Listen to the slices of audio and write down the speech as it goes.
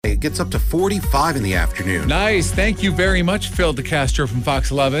gets up to 45 in the afternoon. Nice. Thank you very much, Phil DeCastro from Fox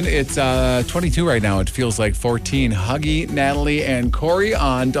 11. It's 22 right now. It feels like 14. Huggy, Natalie, and Corey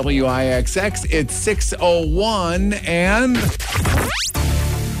on WIXX. It's 6:01 and...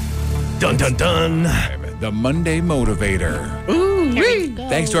 Dun, dun, dun. The Monday Motivator.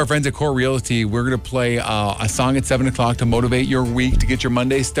 Thanks to our friends at Core Realty, we're going to play a song at 7 o'clock to motivate your week, to get your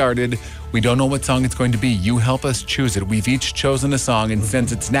Monday started. We don't know what song it's going to be. You help us choose it. We've each chosen a song, and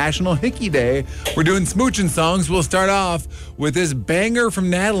since it's National Hickey Day, we're doing smooching songs. We'll start off with this banger from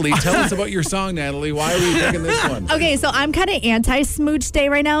Natalie. Tell us about your song, Natalie. Why are we picking this one? Okay, so I'm kind of anti-smooch day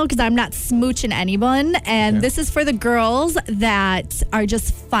right now because I'm not smooching anyone, and this is for the girls that are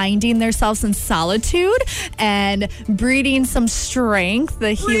just finding themselves in solitude and breeding some strength,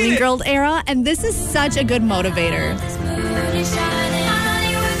 the healing girl era, and this is such a good motivator.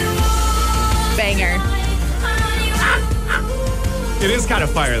 Banger. It is kind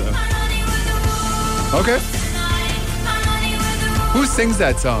of fire, though. Okay. Who sings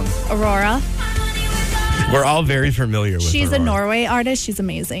that song? Aurora. We're all very familiar with She's Aurora. a Norway artist. She's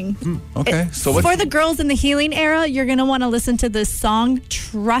amazing. Okay. So what's For the girls in the healing era, you're going to want to listen to this song,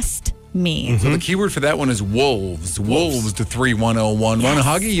 Trust Me. So the keyword for that one is wolves. Wolves to 31011. Yes.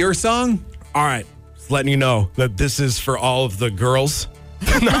 Huggy, your song? All right. Just letting you know that this is for all of the girls.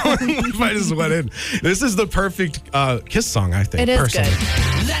 No, if I just went in. This is the perfect Kiss song, I think. It is personally.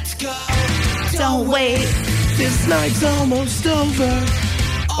 good. Let's go. Don't wait. This night's almost over.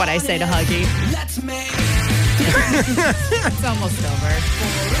 What I say to Huggy. Let's make It's almost over.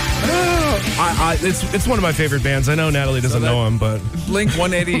 It's one of my favorite bands. I know Natalie doesn't know them, but Blink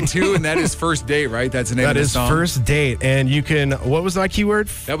 182, and that is First Date, right? That's the name of that the is song. First Date. And you can, what was that keyword?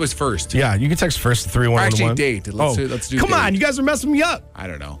 That was first. Yeah, you can text first to 3111. Actually, date. Let's do Come date. on, you guys are messing me up. I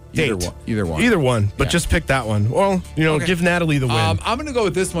don't know. Date. Either one. Either one, but Yeah. just pick that one. Well, Okay. give Natalie the win. I'm going to go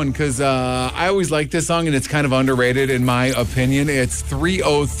with this one because I always like this song, and it's kind of underrated in my opinion. It's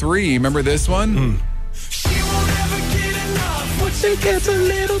 303. Remember this one? she won't ever get enough. Once it gets a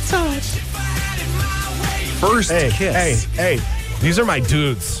little touch. First Kiss. Hey, these are my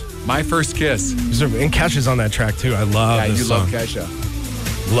dudes. My First Kiss. And Kesha's on that track too. I love Yeah, this you song. love Kesha.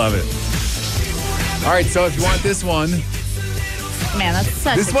 Love it. All right, so if you want this one, Man, that's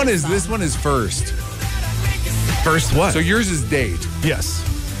such this a one good is song. this one is first. First what? So yours is date. Yes.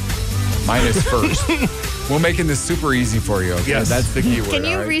 Mine is first. We're making this super easy for you. Okay? Yes. That's the keyword. Can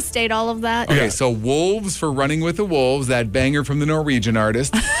you all right? restate all of that? Okay, so Wolves for Running with the Wolves, that banger from the Norwegian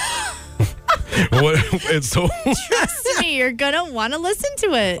artist. It's so Trust me, you're going to want to listen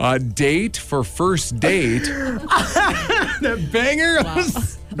to it. Date for First Date. that banger.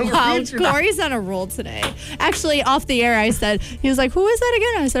 Wow, Corey's on a roll today. Actually, off the air, I said, he was like, who is that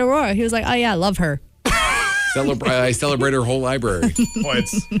again? I said, Aurora. He was like, oh, yeah, I love her. I celebrate her whole library.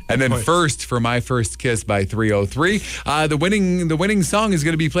 Points. And then Points. First for My First Kiss by 303. The winning song is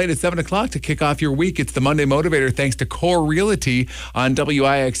going to be played at 7 o'clock to kick off your week. It's the Monday Motivator thanks to Core Realty on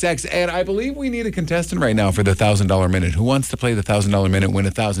WIXX. And I believe we need a contestant right now for the $1,000 minute. Who wants to play the $1,000 minute, win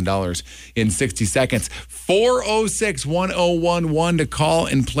 $1,000 in 60 seconds? 406-1011 to call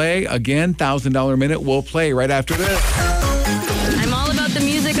and play. Again, $1,000 minute will play right after this. I'm all about the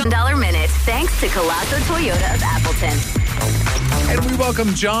music. $1 minute, thanks to Colasso Toyota of Appleton. And we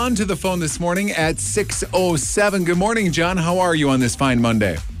welcome John to the phone this morning at 6:07. Good morning, John. How are you on this fine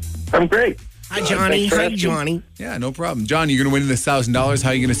Monday? I'm great. Hi, Johnny. Thanks for Hi, asking. Johnny. Yeah, no problem. John, you're going to win this $1,000. How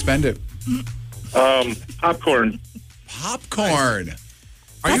are you going to spend it? Popcorn. Popcorn.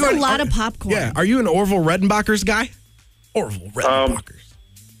 That's a lot of popcorn. Yeah. Are you an Orville Redenbacher's guy? Orville Redenbacher's.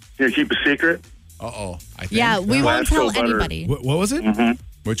 Can you keep a secret? Uh-oh. I think. Yeah, we won't Blasco tell butter. anybody. What was it?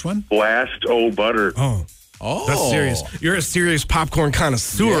 Which one? Blast butter. Oh, Oh. that's serious. You're a serious popcorn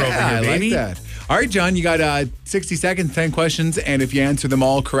connoisseur over here, I baby. like that. All right, John, you got 60 seconds, 10 questions, and if you answer them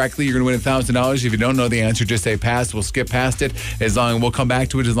all correctly, you're going to win $1,000. If you don't know the answer, just say pass. We'll skip past it. We'll come back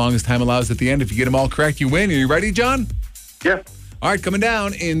to it as long as time allows at the end. If you get them all correct, you win. Are you ready, John? Yeah. All right, coming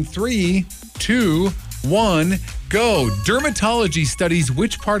down in 3, 2, 1, go. Dermatology studies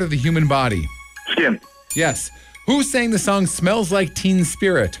which part of the human body? Skin. Yes. Who sang the song Smells Like Teen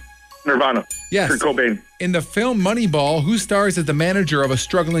Spirit? Nirvana. Yes. Kurt Cobain. In the film Moneyball, who stars as the manager of a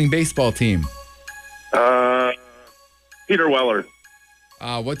struggling baseball team? Peter Weller.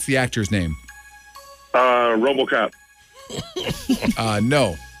 What's the actor's name? RoboCop.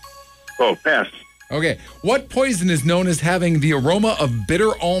 No. Oh, pass. Okay. What poison is known as having the aroma of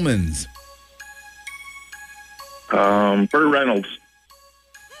bitter almonds? Burt Reynolds.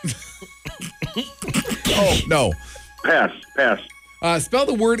 Oh, no. Pass. Spell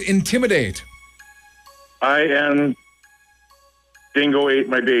the word intimidate. I-N. Dingo ate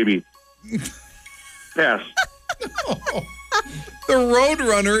my baby. Pass. The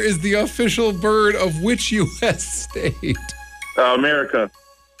Roadrunner is the official bird of which U.S. state? America.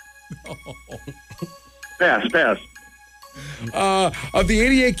 Pass. Of the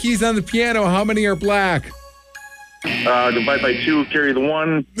 88 keys on the piano, how many are black? Divide by 2, carry the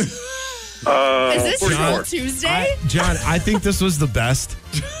 1. Is this 44. Tuesday? John, I think this was the best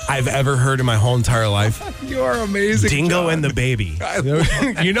I've ever heard in my whole entire life. You are amazing, Dingo John. and the baby.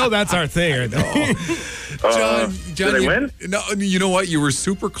 You know that's our thing right there. John, did I win? No, you know what? You were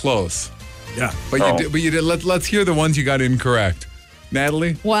super close. Yeah. But you did. Let's hear the ones you got incorrect.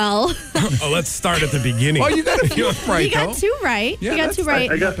 Natalie? Well, Oh, let's start at the beginning. Oh, you got a few right, you got though. 2 right. Yeah, you got 2 right.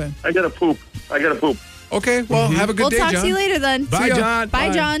 I got to poop. Okay, well, have a good We'll day, talk John. to you later then. Bye, ya. John.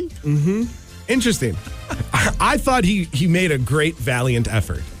 Bye, John. Interesting. I thought he made a great, valiant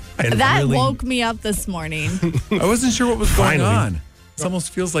effort. And That really- woke me up this morning. I wasn't sure what was going Finally. on. It almost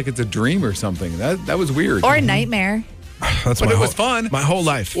feels like it's a dream or something. That was weird. Or a nightmare. That's But my it was whole- fun. My whole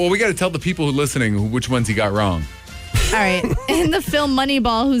life. Well, we got to tell the people who are listening which ones he got wrong. All right. In the film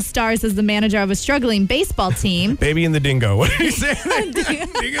Moneyball, who stars as the manager of a struggling baseball team, Baby and the dingo. What are you saying?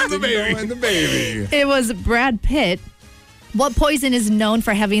 Dingo and the baby. And the baby. it was Brad Pitt. What poison is known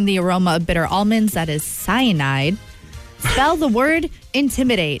for having the aroma of bitter almonds? That is cyanide. Spell the word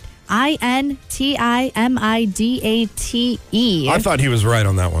intimidate. INTIMIDATE. I thought he was right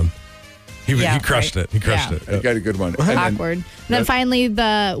on that one. He crushed right. it. He crushed Yeah. it. You got a good one. And then- Awkward. And then finally,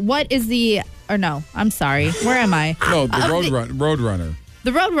 I'm sorry. Where am I? no, the Roadrunner.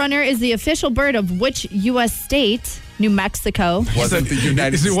 The Roadrunner is the official bird of which U.S. state? New Mexico. Wasn't the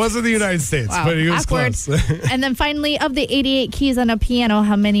United It wasn't the United States, Wow. but he was Awkward. close. And then finally, of the 88 keys on a piano,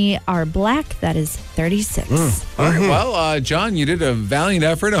 how many are black? That is 36. All right, well, John, you did a valiant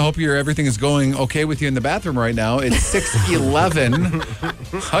effort. I hope everything is going okay with you in the bathroom right now. It's 6:11.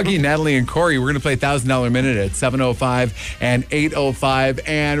 Huggy, Natalie, and Corey. We're going to play $1,000 Minute at 7:05 and 8:05.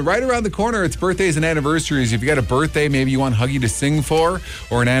 And right around the corner, it's birthdays and anniversaries. If you got a birthday, maybe you want Huggy to sing for,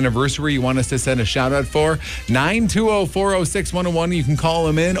 or an anniversary you want us to send a shout out for, 920-406-101. You can call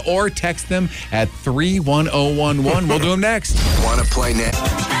them in or text them at 31011. We'll do them next. Want to play net?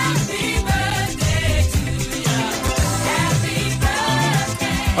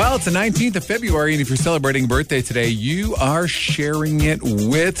 Well, it's the 19th of February, and if you're celebrating a birthday today, you are sharing it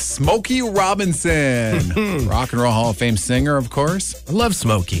with Smokey Robinson, Rock and Roll Hall of Fame singer, of course. I love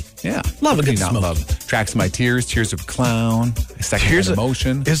Smokey. Yeah, Love a Who do good you not Smokey. love Tracks of My Tears, Tears of a Clown, Second Tears Hand of-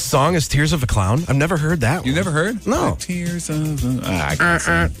 Emotion. His song is Tears of a Clown. I've never heard that You one. never heard? No. Tears of a... I can't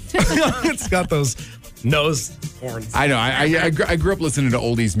sing. It's got those nose horns. I know. I grew up listening to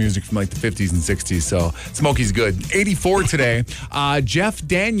oldies music from like the 50s and 60s, so Smokey's good. 84 today. Jeff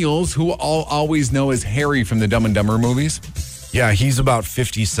Daniels, who I'll always know as Harry from the Dumb and Dumber movies, Yeah, he's about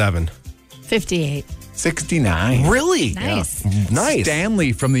 57. 58. 69. Really? Nice. Nice.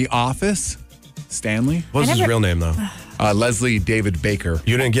 Stanley from The Office. Stanley? What's his real name, though? Leslie David Baker.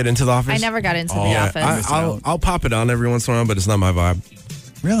 You didn't get into The Office? I never got into The Yeah, Office. I'll pop it on every once in a while, but it's not my vibe.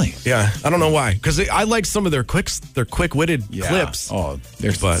 Really? Yeah, I don't know why. Because I like some of their quick-witted Yeah. clips. Oh,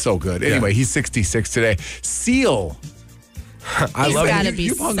 they're But, so good. yeah. Anyway, he's 66 today. Seal. I He's love gotta it. be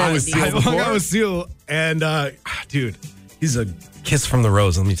You've hung out with 70. Seal I hung before? out with Seal, and dude, he's a kiss from the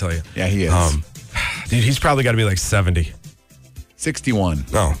rose. Let me tell you. Yeah, he is. Dude, he's probably got to be like 70. 61.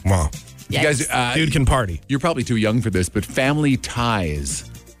 Oh, wow. You guys, Dude can party. you're probably too young for this, but Family Ties,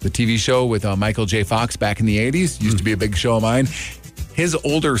 the TV show with Michael J. Fox back in the 80s, used to be a big show of mine. His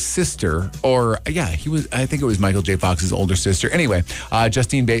older sister, I think it was Michael J. Fox's older sister. Anyway,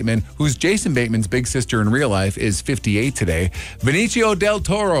 Justine Bateman, who's Jason Bateman's big sister in real life, is 58 today. Benicio del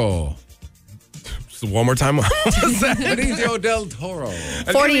Toro. Just one more time. What was that? Benicio del Toro.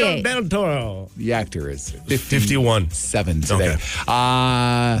 48. Del Toro. The actor is 51. 7 today.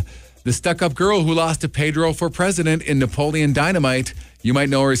 Okay. The stuck-up girl who lost to Pedro for president in Napoleon Dynamite. You might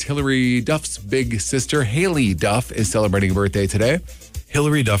know her as Hillary Duff's big sister. Haley Duff is celebrating a birthday today.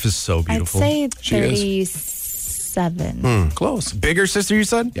 Hillary Duff is so I'd beautiful. say She is. 37. Close. Bigger sister, you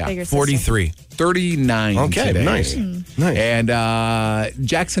said? Yeah. Bigger sister. 43. 39 Okay, today. nice. Nice. And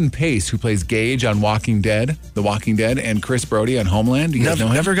Jackson Pace, who plays Gage on Walking Dead, The Walking Dead, and Chris Brody on Homeland. Do you guys know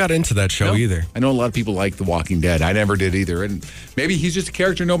him? Never got into that show No? either. I know a lot of people like The Walking Dead. I never did either. And maybe he's just a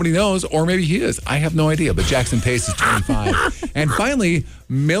character nobody knows, or maybe he is. I have no idea. But Jackson Pace is 25. And finally,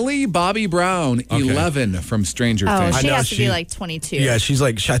 Millie Bobby Brown, 11 from Stranger Oh, Things. she know has to she- be like 22. Yeah, she's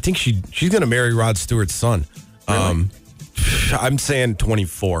like, I think she's going to marry Rod Stewart's son. I'm saying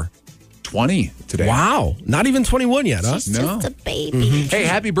 24. 20 today. Wow. Not even 21 yet, huh? She's No. just a baby. Hey,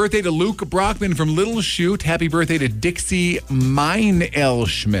 happy birthday to Luke Brockman from Little Chute. Happy birthday to Dixie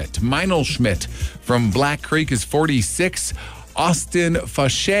Meinelschmidt from Black Creek is 46. Austin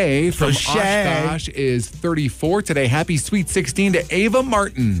Fache from Oshkosh is 34 today. Happy Sweet 16 to Ava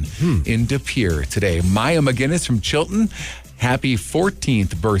Martin in De Pere today. Maya McGinnis from Chilton. Happy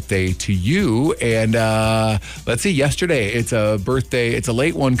 14th birthday to you. And let's see, yesterday, it's a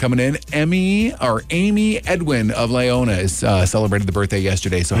late one coming in. Amy Edwin of Leona is celebrated the birthday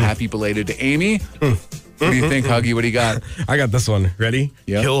yesterday. So happy belated to Amy. What do you think, Huggy? What do you got? I got this one. Ready?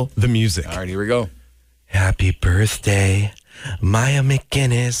 Yep. Kill the music. All right, here we go. Happy birthday, Maya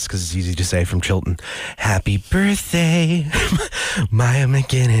McGinnis, because it's easy to say from Chilton. Happy birthday, Maya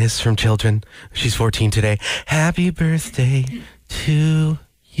McGinnis from Chilton. She's 14 today. Happy birthday to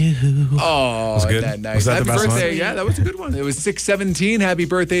you. Oh, Was good? That nice. Was that Happy the best birthday. one? Yeah, that was a good one. It was 6:17. Happy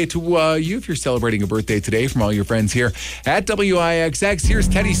birthday to you if you're celebrating a birthday today from all your friends here at WIXX. Here's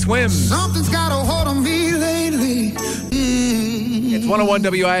Teddy Swim. Something's got a hold on me lately. It's 101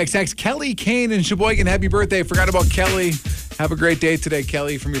 WIXX. Kelly Kane in Sheboygan. Happy birthday. Forgot about Kelly. Have a great day today,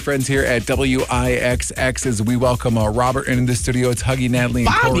 Kelly, from your friends here at WIXX as we welcome Robert into the studio. It's Huggy, Natalie,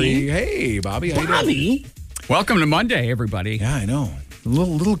 and Bobby. Corey. Hey, Bobby. How you doing? Welcome to Monday, everybody. Yeah, I know. A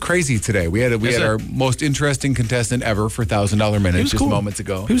little crazy today. We had our most interesting contestant ever for $1,000 minutes just moments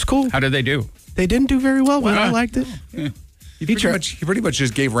ago. He was cool. How did they do? They didn't do very well, but I Wow. liked it. He pretty much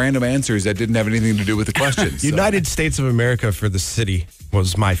just gave random answers that didn't have anything to do with the questions. so. United States of America for the city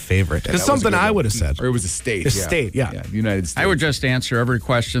was my favorite. Yeah, It's that was a something good I one. would have said. Or it was a state. A state, yeah. United States. I would just answer every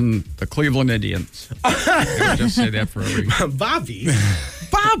question, the Cleveland Indians. I would just say that for every. Bobby.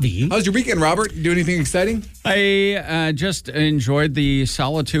 How's your weekend, Robert? Do anything exciting? I just enjoyed the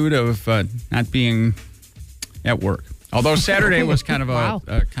solitude of not being at work. Although Saturday was kind of Wow.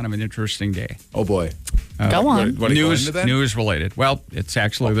 kind of an interesting day. Oh, boy. Go on. What, News related. Well, it's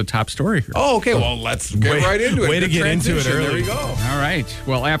actually the top story here. Oh, okay. Well, let's get right into it. way to Good get into it transition. There early. we go. All right.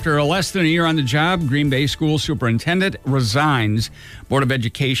 Well, after less than a year on the job, Green Bay School Superintendent resigns. Board of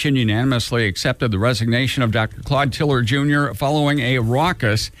Education unanimously accepted the resignation of Dr. Claude Tiller Jr. following a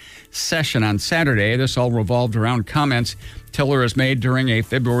raucous session on Saturday. This all revolved around comments Tiller has made during a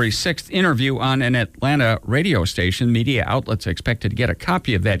February 6th interview on an Atlanta radio station. Media outlets expected to get a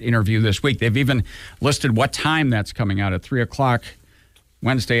copy of that interview this week. They've even listed what time that's coming out at 3 o'clock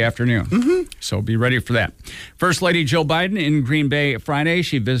Wednesday afternoon. So be ready for that. First Lady Jill Biden in Green Bay Friday.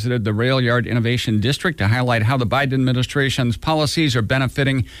 She visited the Rail Yard Innovation District to highlight how the Biden administration's policies are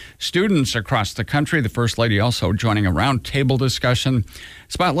benefiting students across the country. The First Lady also joining a roundtable discussion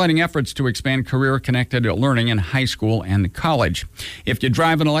spotlighting efforts to expand career-connected learning in high school and college. If you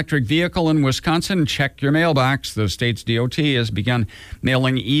drive an electric vehicle in Wisconsin, check your mailbox. The state's DOT has begun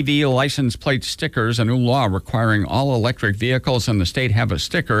mailing EV license plate stickers, a new law requiring all electric vehicles in the state have a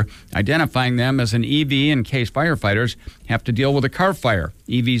sticker identifying them as an EV in case firefighters have to deal with a car fire.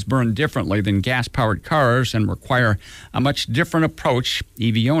 EVs burn differently than gas-powered cars and require a much different approach.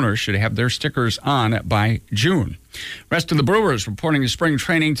 EV owners should have their stickers on by June. Rest of the Brewers reporting to spring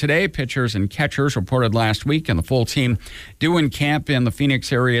training today. Pitchers and catchers reported last week, and the full team due in camp in the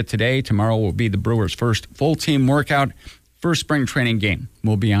Phoenix area today. Tomorrow will be the Brewers' first full team workout. First spring training game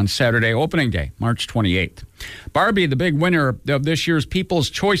will be on Saturday, opening day, March 28th. Barbie, the big winner of this year's People's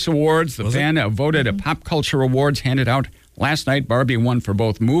Choice Awards, the fan-voted Pop Culture Awards handed out last night. Barbie won for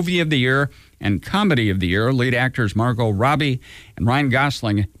both Movie of the Year and Comedy of the Year. Lead actors Margot Robbie and Ryan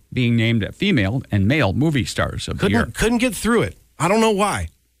Gosling being named female and male movie stars of the year. Couldn't get through it. I don't know why.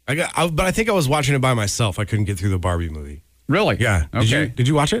 But I think I was watching it by myself. I couldn't get through the Barbie movie. Really? Yeah. Okay. Did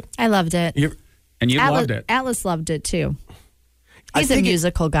you watch it? I loved it. And you loved it. Atlas loved it too. I He's a think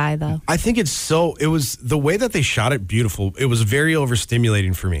musical guy, though. I think it was the way that they shot it beautiful. It was very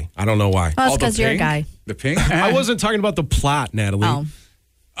overstimulating for me. I don't know why. Well, it's All the because you're a pink? guy. The pink? I wasn't talking about the plot, Natalie.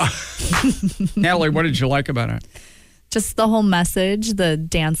 Oh, Natalie, what did you like about it? just the whole message, the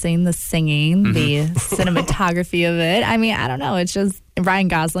dancing, the singing, the cinematography of it. I mean, I don't know. It's just Ryan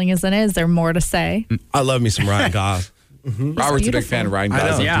Gosling is in it. Is there more to say? I love me some Ryan Gosling. Robert's a big fan of Ryan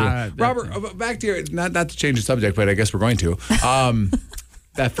Gosling, Yeah, too. Robert, back to your, not to change the subject, but I guess we're going to.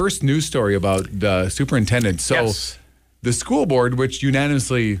 That first news story about the superintendent. So Yes. the school board, which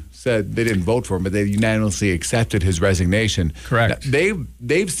unanimously said they didn't vote for him, but they unanimously accepted his resignation. Correct. Now,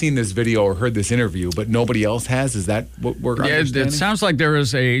 they've seen this video or heard this interview, but nobody else has. Is that what we're Yeah, understanding? it sounds like there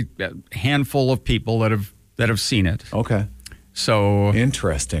is a handful of people that have seen it. Okay. So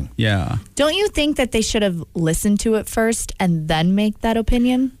Interesting. yeah, Don't you think that they should have listened to it first and then make that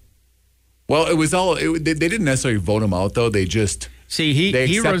opinion? Well, it was all, they didn't necessarily vote him out, though. They just See, They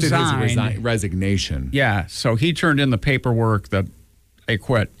he accepted his resigned. resignation. Yeah, so he turned in the paperwork that they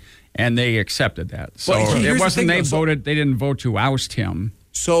quit, and they accepted that. So Well, here's it the wasn't thing, they though. So- voted. They didn't vote to oust him.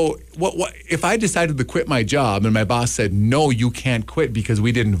 So what if I decided to quit my job and my boss said, no, you can't quit because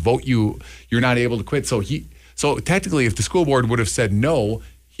we didn't vote you, you're not able to quit. So technically if the school board would have said no,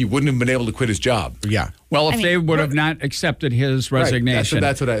 he wouldn't have been able to quit his job. Yeah. Well, if they would have not accepted his resignation. Right.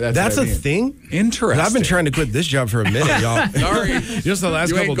 That's what I That's what I a mean. thing? Interesting. I've been trying to quit this job for a minute, y'all. Sorry. Just the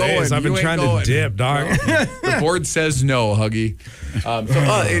last You ain't couple days, going. I've been You ain't trying going. to dip, dog. The board says no, Huggy.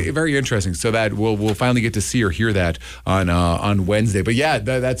 Very interesting. So that we'll finally get to see or hear that on Wednesday. But yeah,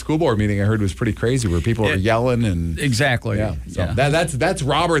 that school board meeting I heard was pretty crazy, where people were yelling and Exactly. yeah. So Yeah. that's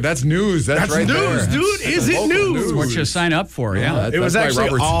Robert. That's news. That's right news, there. dude. Is it Local news? What you sign up for, yeah. It was that's why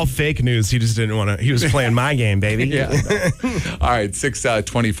actually Robert's- all fake news. He just didn't want to. He was playing my game, baby. Yeah. All right,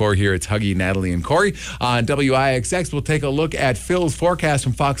 6:24 here. It's Huggy, Natalie, and Corey on WIXX. We'll take a look at Phil's forecast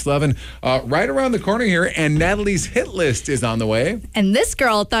from Fox 11 right around the corner here, and Natalie's hit list is on the way. And this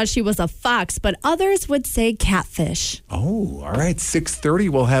girl thought she was a fox, but others would say catfish. Oh, all right, 6:30.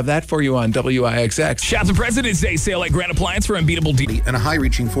 We'll have that for you on WIXX. Shop the President's Day sale at Grand Appliance for unbeatable deals. And a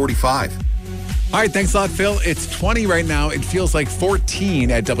high-reaching 45. All right, thanks a lot, Phil. It's 20 right now. It feels like 14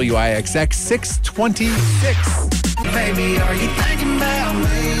 at WIXX. 6:26. Baby, are you thinking about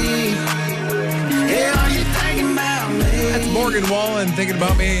me? Yeah, are you thinking about me? That's Morgan Wallen thinking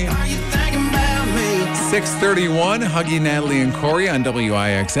about me. Are you thinking about me? 6:31. Huggy, Natalie, and Corey on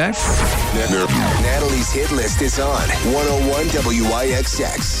WIXX. Natalie's hit list is on 101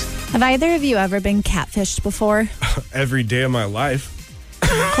 WIXX. Have either of you ever been catfished before? Every day of my life.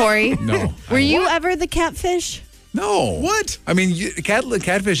 Corey? No. Were you ever the catfish? No. What? I mean,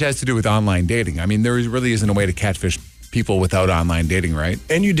 catfish has to do with online dating. I mean, there really isn't a way to catfish people without online dating, right?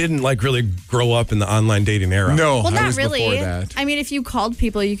 And you didn't really grow up in the online dating era. No, Well, I not was really. before that. I mean, if you called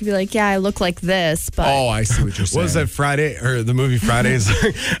people, you could be like, yeah, I look like this, but Oh, I see what you're saying. What was that Friday or the movie Fridays?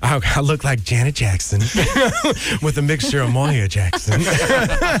 I look like Janet Jackson with a mixture of Moya Jackson.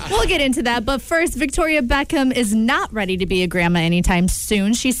 we'll get into that. But first, Victoria Beckham is not ready to be a grandma anytime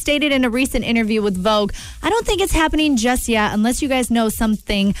soon. She stated in a recent interview with Vogue, I don't think it's happening just yet unless you guys know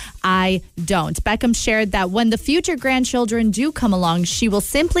something I don't. Beckham shared that when the future grandchildren do come along, she will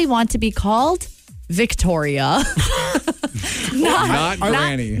simply want to be called Victoria. Not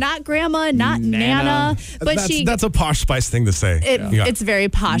Granny. Not grandma, not Nana. But that's a Posh Spice thing to say. It's very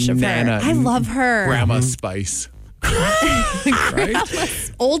posh of Nana. her. I love her. Grandma Spice.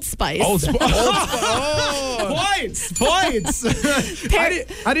 Right? Old Spice. Points.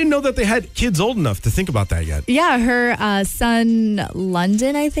 I didn't know that they had kids old enough to think about that yet. Yeah, her son,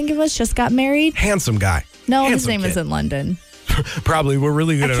 London, I think it was, just got married. Handsome guy. No, his Handsome name kid. isn't London. Probably. We're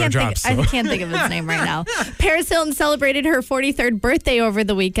really good at our jobs. I can't think of his name right now. Paris Hilton celebrated her 43rd birthday over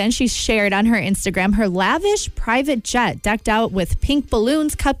the weekend. She shared on her Instagram her lavish private jet decked out with pink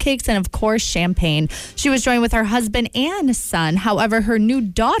balloons, cupcakes, and of course, champagne. She was joined with her husband and son. However, her new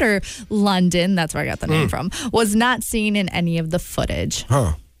daughter, London, that's where I got the name from, was not seen in any of the footage.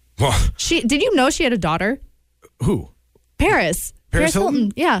 Huh. Well, Did you know she had a daughter? who? Paris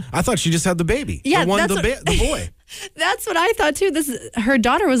Hilton. Yeah. I thought she just had the baby. Yeah, the boy. That's what I thought too. Her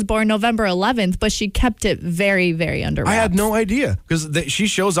daughter was born November 11th, but she kept it very, very under wraps. I had no idea because she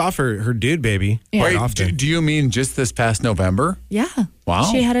shows off her dude baby quite Wait, often. do you mean just this past November? Yeah. Wow.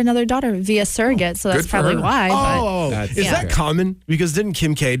 She had another daughter via surrogate, so that's good for probably her. why. Oh, That's- is yeah. that common? Because didn't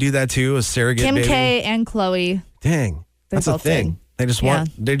Kim K do that too? A surrogate Kim baby? K and Chloe. Dang, that's a both thing. did. They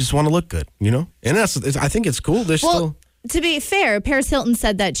just want to look good, and I think it's cool. They're still. To be fair, Paris Hilton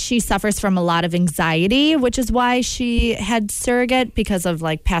said that she suffers from a lot of anxiety, which is why she had surrogate because of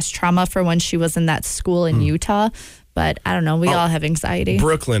past trauma for when she was in that school in Utah. But I don't know. We all have anxiety.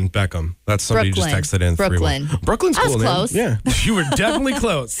 Brooklyn Beckham. That's somebody you just texted in. Brooklyn. Brooklyn's I was cool name. close. Yeah, you were definitely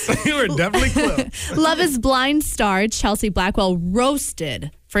close. You were definitely close. Love is Blind star Chelsea Blackwell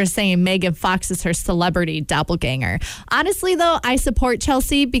roasted for saying Megan Fox is her celebrity doppelganger. Honestly, though, I support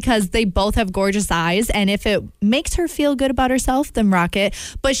Chelsea because they both have gorgeous eyes, and if it makes her feel good about herself, then rock it.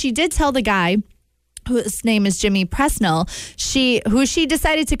 But she did tell the guy, whose name is Jimmy Presnell, who she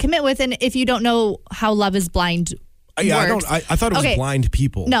decided to commit with, and if you don't know how Love is Blind works. I thought it was blind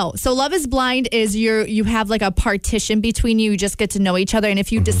people. No. So Love is Blind is you have a partition between you. You just get to know each other. And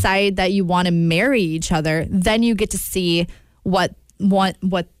if you decide that you want to marry each other, then you get to see what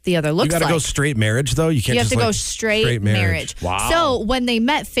the other looks like. You got to go straight marriage, though? You can't You have just to go straight marriage. Wow. So when they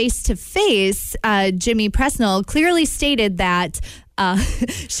met face to face, Jimmy Presnell clearly stated that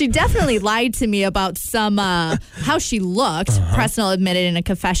She definitely lied to me about some how she looked. Presnell admitted in a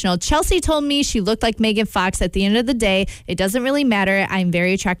confessional. Chelsea told me she looked like Megan Fox. At the end of the day, it doesn't really matter. I'm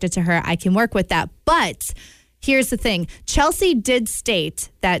very attracted to her. I can work with that. But here's the thing. Chelsea did state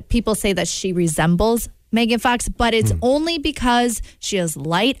that people say that she resembles Megan Fox, but it's only because she has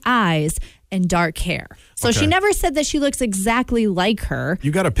light eyes and dark hair. So she never said that she looks exactly like her.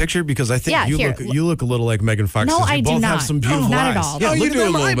 You got a picture? Because I think you look a little like Megan Fox. No, I do both not. have some beautiful not eyes. at all. Yeah, No, you look do at a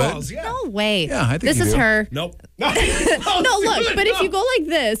them little bit. eyeballs. Yeah. No way. Yeah, I think this you is do. her. Nope. No, look, but if you go like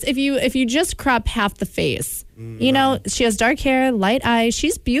this, if you just crop half the face, you know, she has dark hair, light eyes,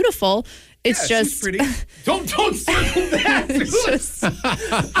 she's beautiful. It's Yeah, just she's pretty. Don't circle that. it's just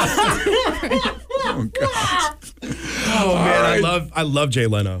Oh man, I love Jay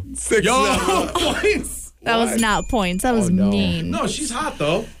Leno. 6 points. that was not points. That was mean. No, she's hot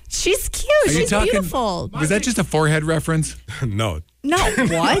though. She's cute. Are you She's talking- beautiful. Was that just a forehead reference? No. No,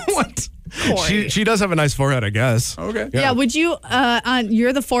 what? What? Corey. She does have a nice forehead, I guess. Okay. Yeah, would you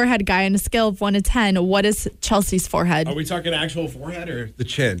you're the forehead guy on a scale of 1 to 10. What is Chelsea's forehead? Are we talking actual forehead or the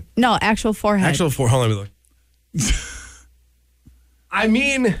chin? No, actual forehead. Actual forehead. Hold on, let me look. I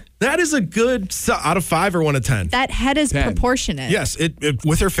mean, that is a good out of 5 or 1 to 10. That head is 10. proportionate. Yes, it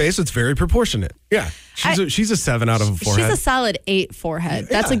with her face, it's very proportionate. Yeah, she's a 7 out of a forehead. She's a solid 8 forehead.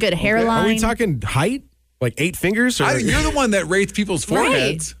 That's a good hairline. Are we talking height? Like 8 fingers? Or You're the one that rates people's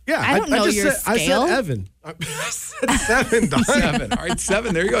foreheads. Yeah, I don't know just your I scale. said Evan. I said 7. Dog. 7. All right,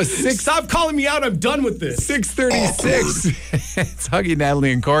 7. There you go. 6. Stop calling me out. I'm done with this. 6:36. It's Huggy,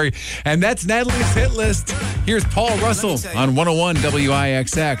 Natalie, and Corey. And that's Natalie's hit list. Here's Paul Russell on 101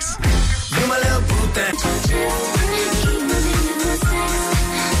 WIXX. You my little boo thing.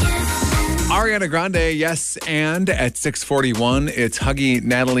 Ariana Grande, yes, and at 6:41, it's Huggy,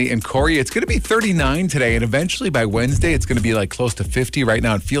 Natalie, and Corey. It's going to be 39 today, and eventually by Wednesday, it's going to be like close to 50. Right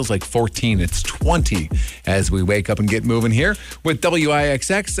now, it feels like 14. It's 20 as we wake up and get moving here with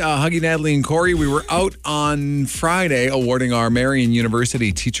WIXX. Huggy, Natalie, and Corey. We were out on Friday awarding our Marian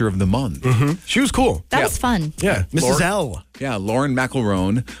University Teacher of the Month. She was cool. That was fun. Yeah, Mrs. L. Yeah, Lauren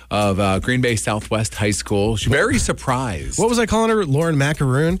McElroan of Green Bay Southwest High School. She's very surprised. What was I calling her? Lauren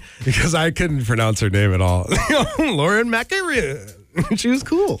Macaroon? Because I couldn't pronounce her name at all. Lauren Macaroon. She was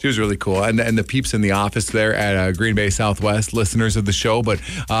cool. She was really cool. And the peeps in the office there at Green Bay Southwest, listeners of the show. But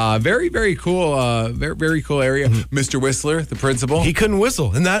very, very cool, very cool area. Mr. Whistler, the principal. He couldn't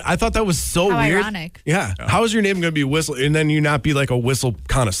whistle. And that I thought that was so How weird. ironic. Yeah. How is your name going to be Whistle and then you not be like a whistle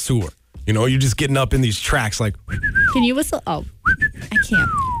connoisseur? You know, you're just getting up in these tracks like, Can you whistle? Oh, I can't.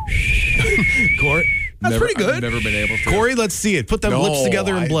 Corey. That's pretty good. I've never been able to. Corey, let's see it. Put them lips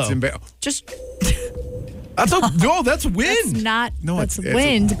together and blow. Just That's wind. that's not. No, that's it's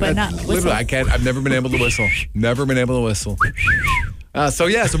wind, but not literally, whistle. I can't. I've never been able to whistle. Never been able to whistle. So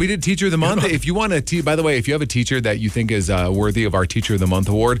we did Teacher of the Month. If you want to, by the way, if you have a teacher that you think is worthy of our Teacher of the Month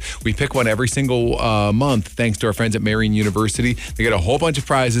award, we pick one every single month thanks to our friends at Marian University. They get a whole bunch of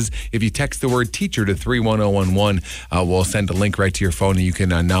prizes. If you text the word teacher to 31011, we'll send a link right to your phone and you can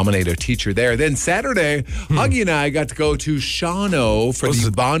nominate a teacher there. Then Saturday, Huggy and I got to go to Shawano for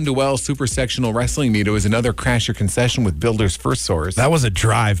the Bonduelle Super Sectional Wrestling Meet. It was another Crasher concession with Builder's First Source. That was a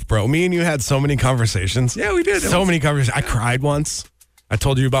drive, bro. Me and you had so many conversations. Yeah, we did. So many conversations. I cried once. I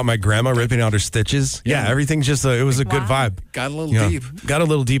told you about my grandma ripping out her stitches. Yeah, everything's just it was a good vibe. Got a little deep. Got a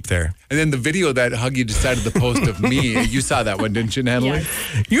little deep there. And then the video that Huggy decided to post of me, you saw that one, didn't you, Natalie?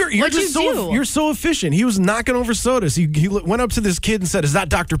 Yes. You're What'd just you so do? you're so efficient. He was knocking over sodas. He went up to this kid and said, "Is that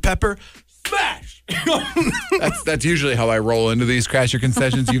Dr. Pepper?" Smash. That's usually how I roll into these Crasher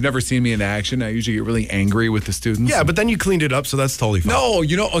concessions. You've never seen me in action. I usually get really angry with the students. Yeah, but then you cleaned it up, so that's totally fine. No,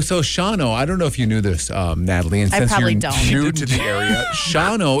 so Shawano, I don't know if you knew this, Natalie, and I since probably you're don't. new to the area,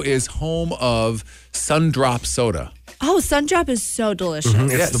 Shawano is home of Sundrop Soda. Oh, Sundrop is so delicious.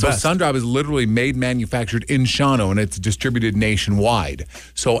 It's the so best. Sundrop is literally manufactured in Shawano, and it's distributed nationwide.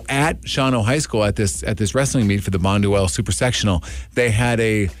 So at Shawano High School, at this wrestling meet for the Bonduelle Super Sectional, they had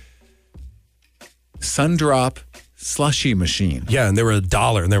a Sundrop slushy machine. Yeah, and they were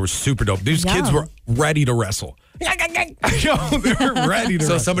 $1, and they were super dope. These kids Yum. were ready to wrestle. Yo, they were ready to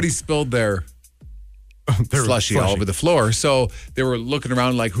So wrestle. somebody spilled their They were slushy all over the floor. So they were looking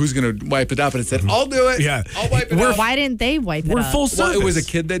around like, who's going to wipe it up? And it said, I'll do it. Yeah. I'll wipe it up. Why didn't they wipe it We're up? full Well, service. it was a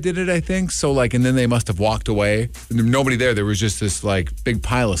kid that did it, I think. So, and then they must have walked away. And there was nobody there. There was just this, big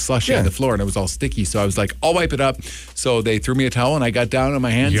pile of slushy on the floor, and it was all sticky. So I was like, I'll wipe it up. So they threw me a towel, and I got down on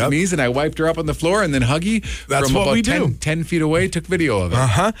my hands and knees, and I wiped her up on the floor. And then Huggy, That's from what about we do. 10 feet away, took video of it.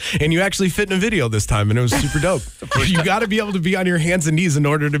 Uh-huh. And you actually fit in a video this time, and it was super dope. You got to be able to be on your hands and knees in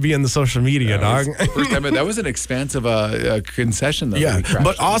order to be in the social media, dog. First time That was an expansive concession, though. Yeah, that we crashed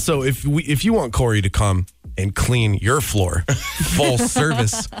but on. also if you want Corey to come and clean your floor, full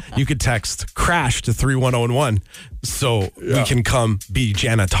service, you could text crash to 31011 so we can come be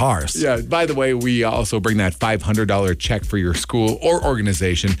janitors. Yeah, by the way, we also bring that $500 check for your school or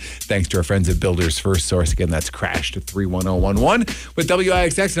organization thanks to our friends at Builders First Source. Again, that's crash to 31011 with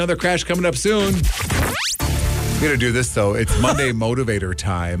WIXX. Another crash coming up soon. We're going to do this, though. It's Monday Motivator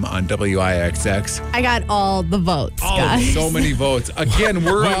time on WIXX. I got all the votes, guys. So many votes. Again,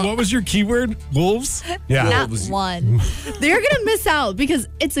 we're... Wait, what was your keyword? Wolves? Yeah. Not one. They're going to miss out because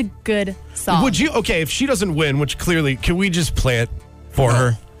it's a good song. Would you, okay, if she doesn't win, which clearly, can we just play it for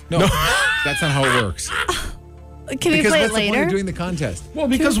her? No, that's not how it works. Can we Because play what's it the point later? of doing the contest? Well,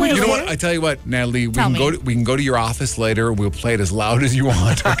 because Can we we, play You it know later? what? I tell you what, Natalie, we Tell can me. we can go to your office later. We'll play it as loud as you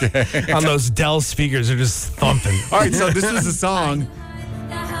want, okay? on those Dell speakers are just thumping. All right, so this is the song.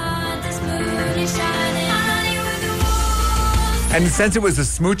 And since it was a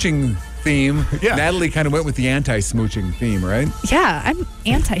smooching theme, Yeah. Natalie kind of went with the anti-smooching theme, right? Yeah, I'm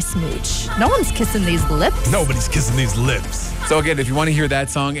anti-smooch. No one's kissing these lips. Nobody's kissing these lips. So again, if you want to hear that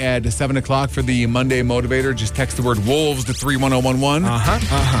song at 7 o'clock for the Monday Motivator, just text the word wolves to 31011.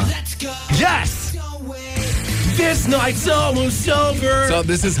 Yes! This night's almost over. So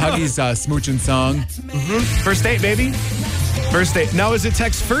this is Huggy's smooching song. First date, baby. First date. Now, is it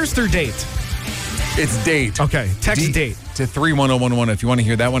text first or date? It's date. Okay, text date. To 31011 if you want to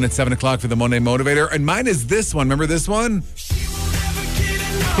hear that one at 7 o'clock for the Monday Motivator. And mine is this one. Remember this one?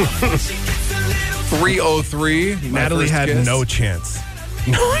 303. My Natalie first had kiss. no chance.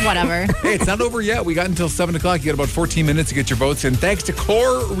 Whatever. Hey, it's not over yet. We got until 7 o'clock. You got about 14 minutes to get your votes in. Thanks to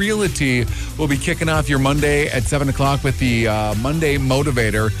Core Realty, we'll be kicking off your Monday at 7 o'clock with the Monday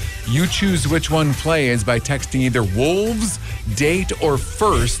Motivator. You choose which one plays by texting either Wolves, Date, or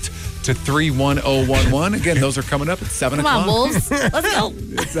First to 31011. Again, those are coming up at 7 Come o'clock. on, Wolves. Let's go.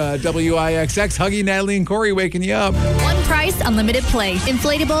 It's WIXX. Huggy, Natalie, and Corey waking you up. One price, unlimited play.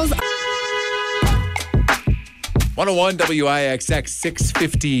 Inflatables. 101 WIXX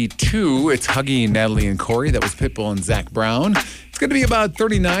 652. It's Huggy, Natalie, and Corey. That was Pitbull and Zach Brown. It's going to be about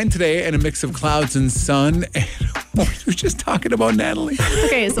 39 today and a mix of clouds and sun. And what were you just talking about, Natalie?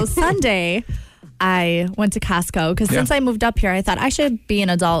 Okay, so Sunday, I went to Costco because since I moved up here, I thought I should be an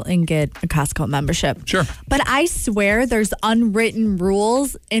adult and get a Costco membership. Sure. But I swear there's unwritten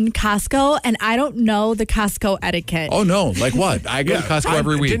rules in Costco, and I don't know the Costco etiquette. Oh, no. Like what? I go to Costco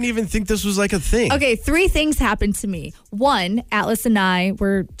every I week. didn't even think this was like a thing. Okay, 3 things happened to me. One, Atlas and I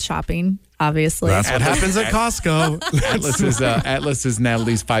were shopping, obviously. That's what happens at Costco. Atlas is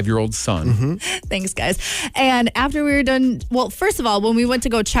Natalie's 5-year-old son. Thanks, guys. And after we were done, well, first of all, when we went to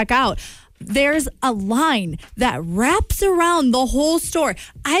go check out, there's a line that wraps around the whole store.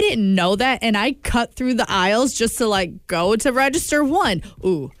 I didn't know that, and I cut through the aisles just to like go to register 1.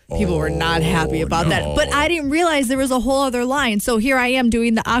 Ooh, people were not happy about that. But I didn't realize there was a whole other line. So here I am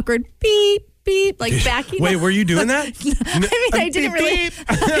doing the awkward beep, beep, like backing Wait, up. were you doing that? I mean, I didn't really.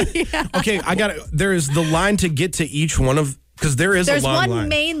 Yeah. Okay, there is the line to get to each one of, because there's There's a long one line.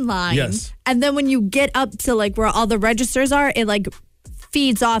 main line. Yes. And then when you get up to like where all the registers are, it like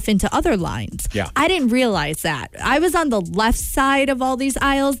feeds off into other lines. Yeah. I didn't realize that. I was on the left side of all these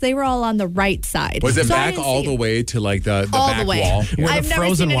aisles. They were all on the right side. Was it So I back didn't all see the it. way to like the all back the way. wall? Where the I've never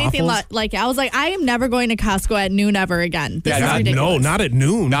frozen seen anything waffles? like it. I was like, I am never going to Costco at noon ever again. This is not- ridiculous. No, not at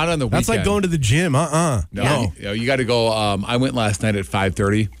noon. Not on the That's like weekend. going to the gym. No, No. you got to go. I went last night at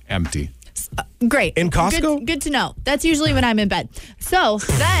 5:30, empty. Great. In Costco? Good to know. That's usually when I'm in bed. So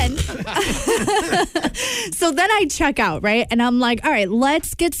then, I check out, right? And I'm like, all right,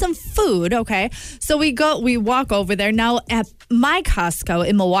 let's get some food. Okay. So we walk over there. Now at my Costco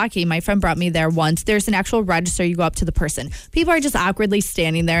in Milwaukee, my friend brought me there once. There's an actual register. You go up to the person. People are just awkwardly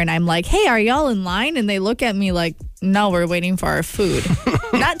standing there. And I'm like, hey, are y'all in line? And they look at me like, no, we're waiting for our food.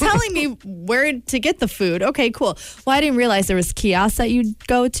 Not telling me where to get the food. Okay, cool. Well, I didn't realize there was kiosks that you'd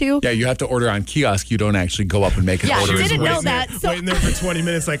go to. Yeah, you have to order on kiosk. You don't actually go up and make an Yeah, order. I didn't know Waiting that. there- So waiting there for 20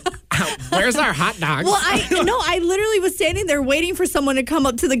 minutes, like, where's our hot dogs? well, I literally was standing there waiting for someone to come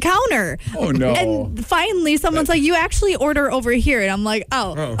up to the counter. Oh, no. And finally, someone's like, "You actually order over here," and I'm like,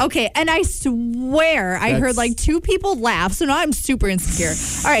 "Oh, okay." And I swear, I heard like 2 people laugh. So now I'm super insecure.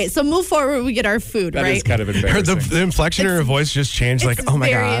 All right, so move forward. We get our food, That right? is kind of Her, embarrassing. the inflection in her voice just changed, like, oh my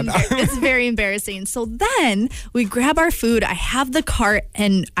God. It's very embarrassing. So then we grab our food. I have the cart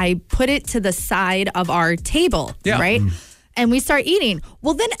and I put it to the side of our table, Yeah. right? and we start eating.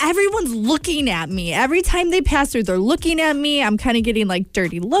 Well, then everyone's looking at me. Every time they pass through, they're looking at me. I'm kind of getting like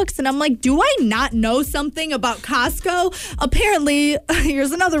dirty looks. And I'm like, do I not know something about Costco? Apparently,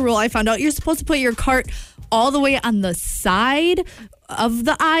 here's another rule I found out. You're supposed to put your cart all the way on the side of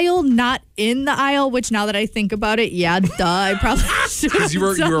the aisle, not in the aisle, which now that I think about it, yeah, duh, I probably should. Because you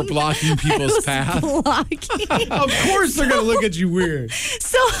were blocking people's path. Of course they're going to look at you weird.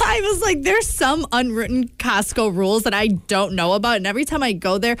 So I was like, there's some unwritten Costco rules that I don't know about. And every time I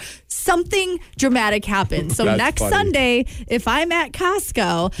go there, something dramatic happens. So next Sunday, if I'm at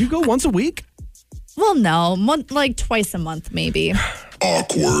Costco. You go once a week? Well, no, like twice a month, maybe.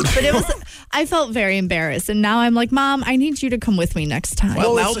 Awkward. But I felt very embarrassed. And now I'm like, Mom, I need you to come with me next time.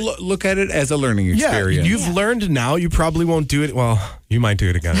 Well, now look at it as a learning experience. You've learned now. You probably won't do it. Well, you might do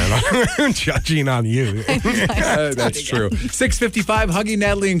it again. I'm judging on you. That's true. 6:55, Huggy,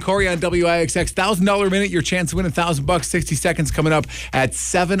 Natalie, and Corey on WIXX. $1,000 a minute. Your chance to win $1,000. 60 seconds coming up at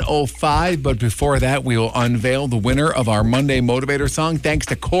 7:05. But before that, we will unveil the winner of our Monday Motivator song. Thanks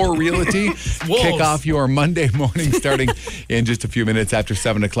to Core Realty. Kick off your Monday morning starting in just a few minutes after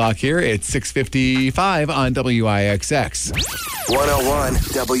 7 o'clock here. It's 6:55 on WIXX. 101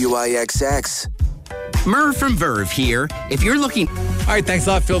 WIXX. Murph from Verve here. If you're looking... All right, thanks a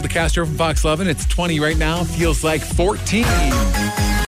lot, Phil DeCastro from Fox 11. It's 20 right now. Feels like 14.